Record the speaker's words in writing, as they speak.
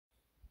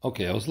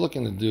Okay, I was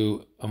looking to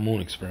do a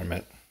moon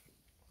experiment.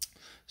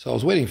 So I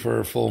was waiting for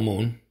a full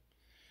moon,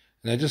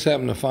 and I just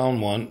happened to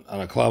find one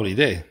on a cloudy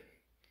day.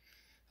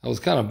 I was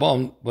kind of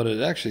bummed, but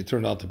it actually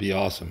turned out to be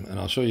awesome, and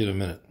I'll show you in a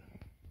minute.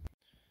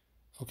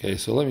 Okay,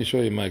 so let me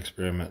show you my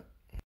experiment.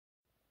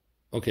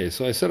 Okay,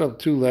 so I set up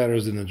two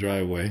ladders in the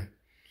driveway.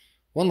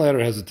 One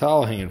ladder has a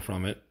towel hanging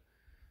from it,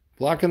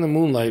 blocking the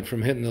moonlight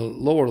from hitting the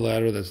lower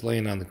ladder that's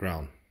laying on the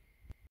ground.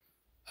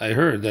 I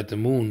heard that the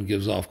moon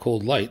gives off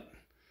cold light,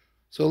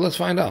 so let's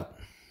find out.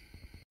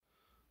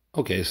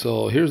 Okay,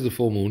 so here's the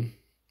full moon.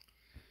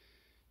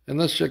 And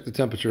let's check the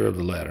temperature of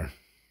the ladder.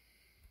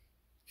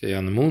 Okay,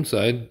 on the moon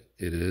side,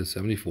 it is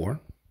 74.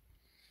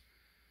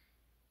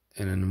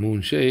 And in the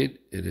moon shade,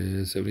 it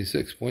is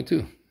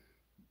 76.2.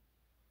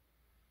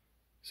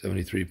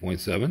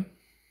 73.7.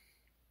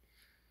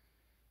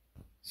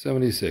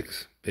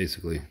 76,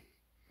 basically.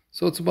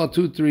 So it's about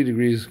 2-3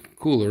 degrees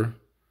cooler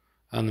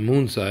on the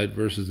moon side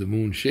versus the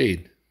moon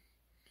shade.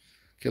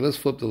 Okay, let's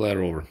flip the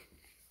ladder over.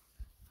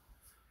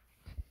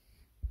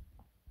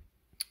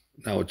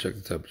 Now we'll check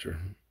the temperature.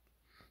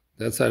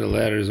 That side of the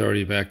ladder is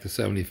already back to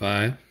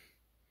 75.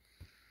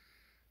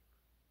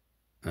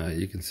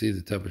 You can see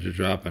the temperature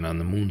dropping on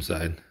the moon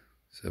side.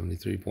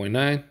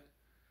 73.9.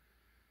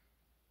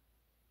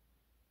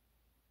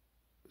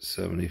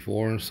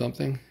 74 or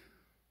something.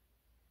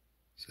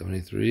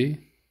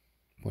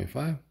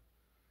 73.5.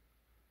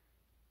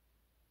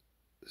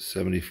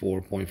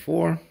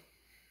 74.4.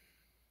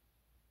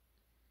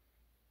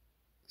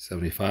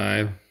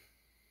 75.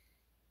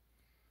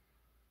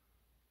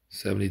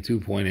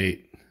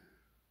 72.8.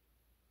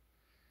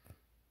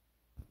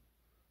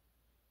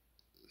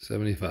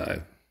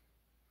 75.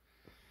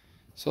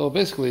 So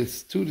basically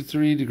it's 2 to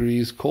 3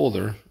 degrees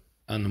colder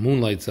on the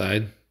moonlight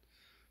side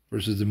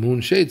versus the moon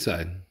shade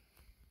side.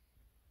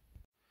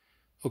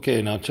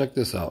 Okay, now check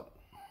this out.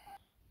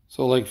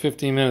 So like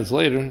 15 minutes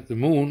later, the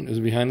moon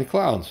is behind the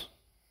clouds.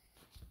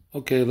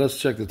 Okay, let's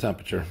check the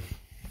temperature.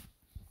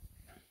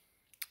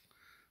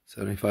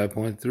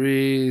 75.3,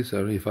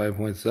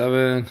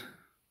 75.7,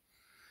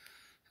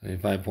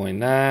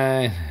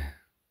 75.9,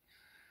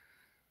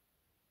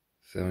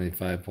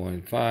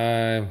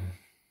 75.5,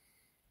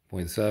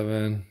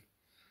 0.7.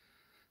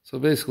 So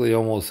basically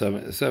almost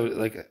 7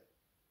 like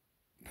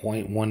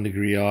 0.1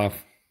 degree off.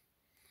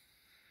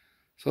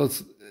 So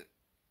it's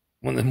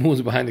when the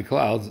moon's behind the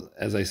clouds,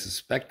 as I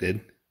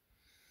suspected,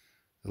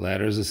 the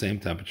ladder is the same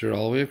temperature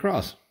all the way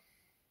across.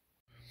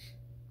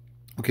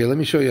 Okay, let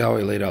me show you how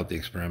I laid out the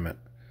experiment.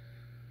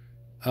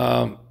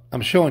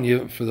 I'm showing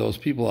you for those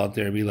people out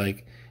there be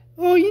like,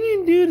 oh, you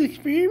didn't do the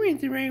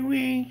experiment the right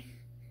way.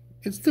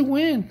 It's the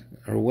wind,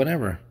 or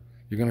whatever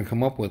you're going to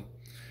come up with.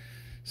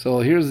 So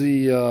here's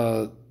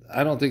the,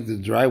 I don't think the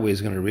driveway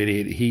is going to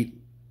radiate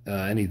heat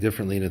any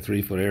differently in a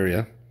 3-foot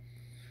area.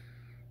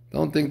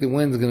 Don't think the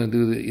wind's going to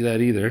do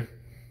that either.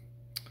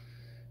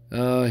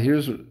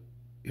 Here's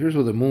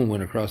where the moon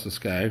went across the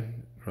sky,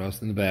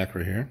 across in the back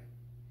right here.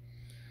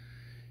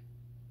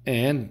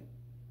 And,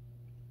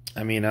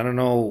 I mean, I don't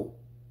know.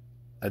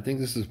 I think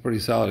this is a pretty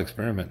solid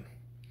experiment.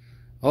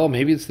 Oh,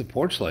 maybe it's the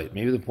porch light.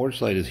 Maybe the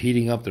porch light is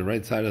heating up the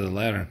right side of the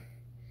ladder.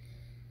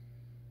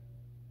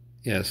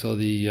 Yeah, so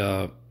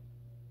the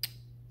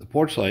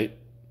porch light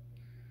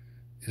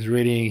is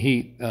radiating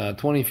heat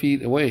 20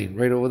 feet away,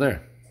 right over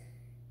there.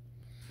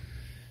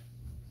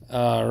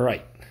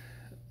 Right.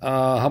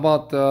 How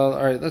about,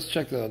 all right, let's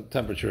check the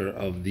temperature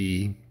of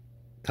the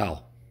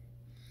towel.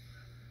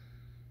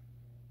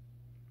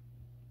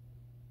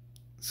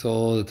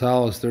 So the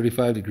towel is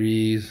 35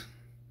 degrees,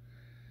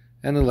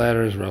 and the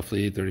ladder is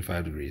roughly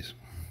 35 degrees.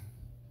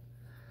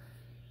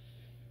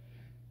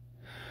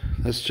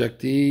 Let's check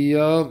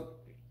the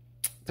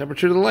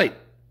temperature of the light.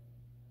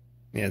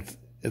 Yeah,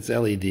 it's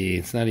LED.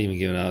 It's not even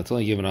giving out. It's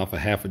only giving off a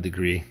half a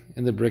degree,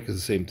 and the brick is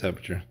the same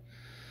temperature.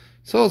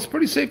 So it's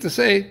pretty safe to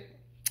say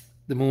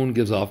the moon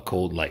gives off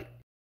cold light.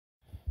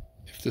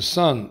 If the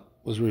sun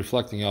was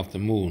reflecting off the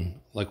moon,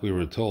 like we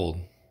were told,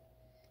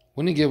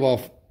 wouldn't it give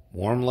off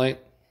warm light?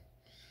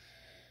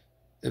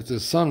 If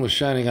the sun was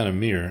shining on a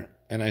mirror,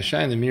 and I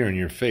shine the mirror in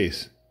your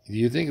face, do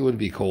you think it would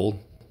be cold?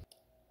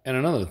 And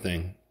another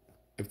thing,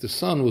 if the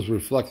sun was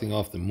reflecting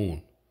off the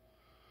moon,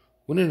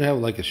 wouldn't it have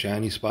like a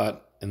shiny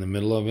spot in the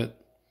middle of it?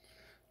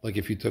 Like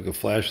if you took a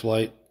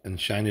flashlight and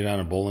shined it on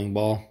a bowling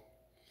ball?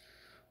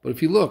 But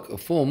if you look, a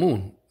full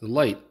moon, the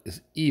light is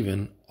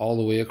even all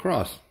the way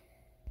across.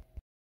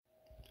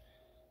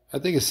 I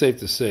think it's safe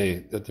to say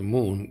that the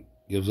moon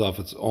gives off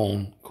its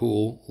own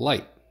cool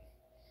light.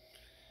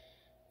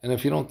 And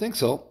if you don't think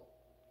so,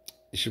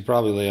 you should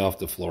probably lay off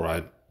the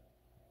fluoride.